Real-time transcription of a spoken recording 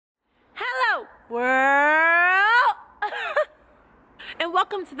world? And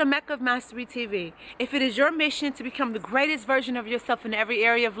welcome to the Mecca of Mastery TV. If it is your mission to become the greatest version of yourself in every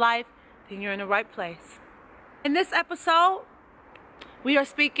area of life, then you're in the right place. In this episode, we are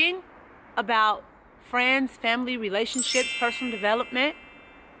speaking about friends, family, relationships, personal development.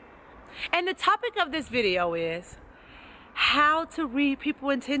 And the topic of this video is how to read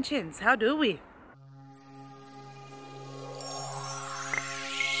people's intentions. How do we?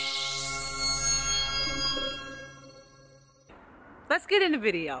 Let's get in the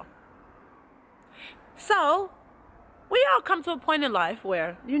video. So, we all come to a point in life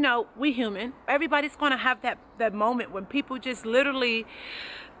where, we human, everybody's going to have that moment when people just literally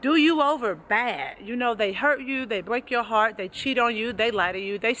do you over bad. They hurt you, they break your heart, they cheat on you, they lie to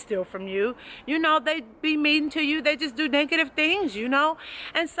you, they steal from you, they be mean to you, they just do negative things,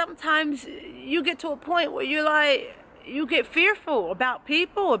 and sometimes you get to a point where you're like, you get fearful about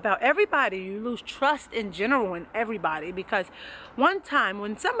people, about everybody. You lose trust in general in everybody, because one time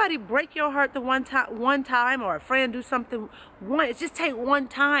when somebody break your heart the one time, or a friend do something it just take one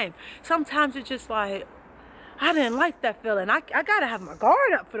time. Sometimes it's just like, I didn't like that feeling. I gotta have my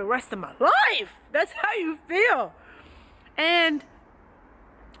guard up for the rest of my life. That's how you feel. And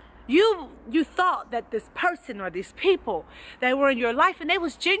you thought that this person or these people that were in your life, and they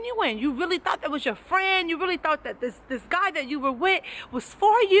was genuine. You really thought that was your friend. You really thought that this guy that you were with was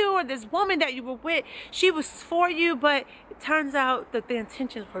for you, or this woman that you were with, she was for you, but it turns out that the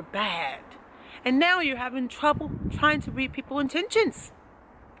intentions were bad. And now you're having trouble trying to read people's intentions.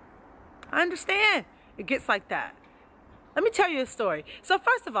 I understand. It gets like that. Let me tell you a story. So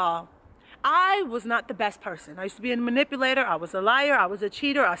first of all, I was not the best person. I used to be a manipulator. I was a liar. I was a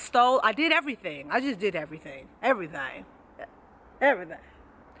cheater. I stole. I did everything. I just did everything. Everything.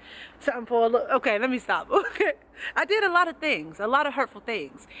 Something for a look. Okay, let me stop. Okay. I did a lot of things, a lot of hurtful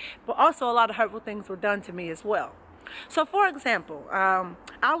things, but also a lot of hurtful things were done to me as well. So for example,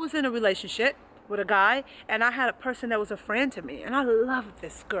 I was in a relationship with a guy, and I had a person that was a friend to me, and I loved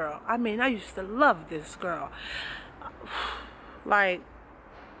this girl. I mean, I used to love this girl. Like,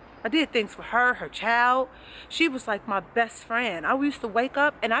 I did things for her, her child. She was like my best friend. I used to wake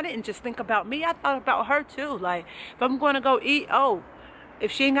up, and I didn't just think about me. I thought about her too. Like, if I'm going to go eat,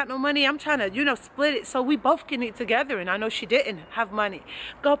 if she ain't got no money, I'm trying to, split it so we both can eat together. And I know she didn't have money.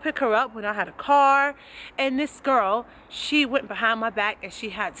 Go pick her up when I had a car. And this girl, she went behind my back and she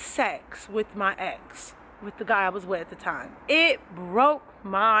had sex with my ex, with the guy I was with at the time. It broke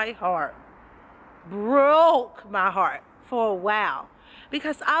my heart. Broke my heart for a while.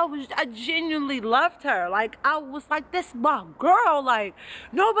 Because I genuinely loved her. Like, I was like, this my girl. Like,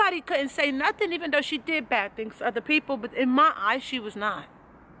 nobody couldn't say nothing, even though she did bad things to other people. But in my eyes, she was not.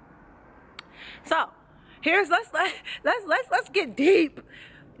 So, let's get deep.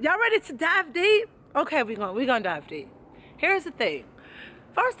 Y'all ready to dive deep? Okay, we're gonna dive deep. Here's the thing.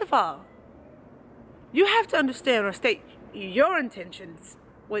 First of all, you have to understand or state your intentions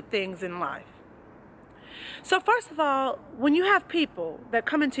with things in life. So first of all, when you have people that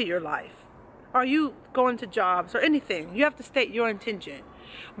come into your life, or you go into jobs or anything, you have to state your intention.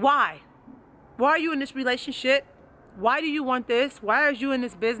 Why? Why are you in this relationship? Why do you want this? Why are you in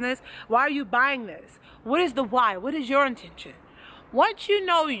this business? Why are you buying this? What is the why? What is your intention? Once you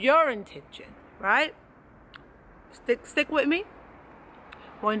know your intention, right? Stick with me.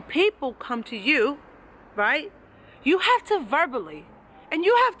 When people come to you, right? You have to verbally, and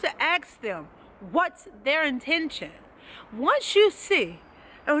you have to ask them, what's their intention? Once you see,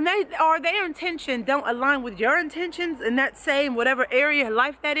 and their intention don't align with your intentions in that same whatever area of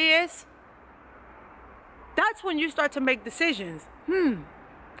life that is, that's when you start to make decisions.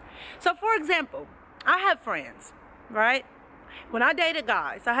 So for example, I have friends, right? When I dated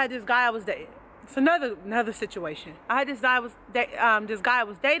guys, I had this guy I was dating. It's another situation. I had this guy I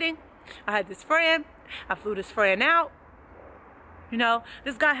was dating. I had this friend. I flew this friend out.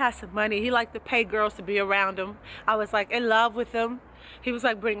 This guy has some money. He liked to pay girls to be around him. I was like in love with him. He was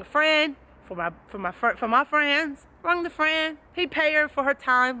like, bring a friend for my friends. Bring the friend. He pay her for her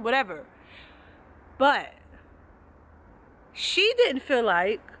time, whatever. But she didn't feel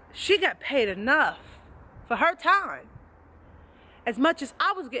like she got paid enough for her time, as much as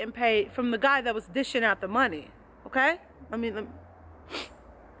I was getting paid from the guy that was dishing out the money. Okay?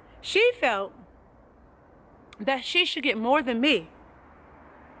 She felt that she should get more than me,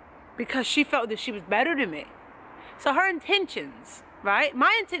 because she felt that she was better than me. So her intentions, right?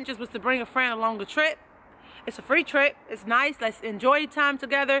 My intentions was to bring a friend along the trip. It's a free trip. It's nice. Let's enjoy time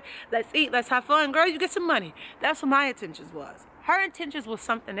together. Let's eat. Let's have fun. Girl, you get some money. That's what my intentions was. Her intentions was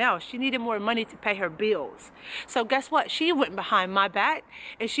something else. She needed more money to pay her bills. So guess what? She went behind my back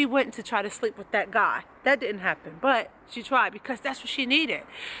and she went to try to sleep with that guy. That didn't happen, but she tried because that's what she needed.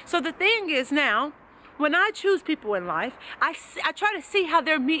 So the thing is now, when I choose people in life, I try to see how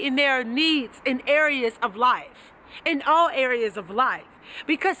they're meeting their needs in areas of life, in all areas of life.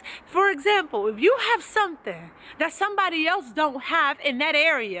 Because, for example, if you have something that somebody else don't have in that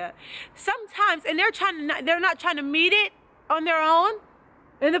area, sometimes, and they're not trying to meet it on their own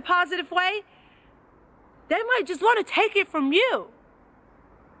in a positive way, they might just want to take it from you.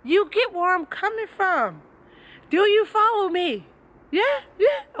 You get where I'm coming from. Do you follow me? Yeah?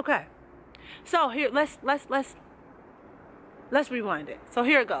 Okay. So here, let's rewind it. So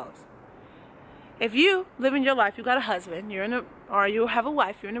here it goes. If you live in your life, you got a husband, or you have a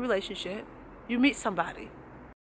wife, you're in a relationship, you meet somebody.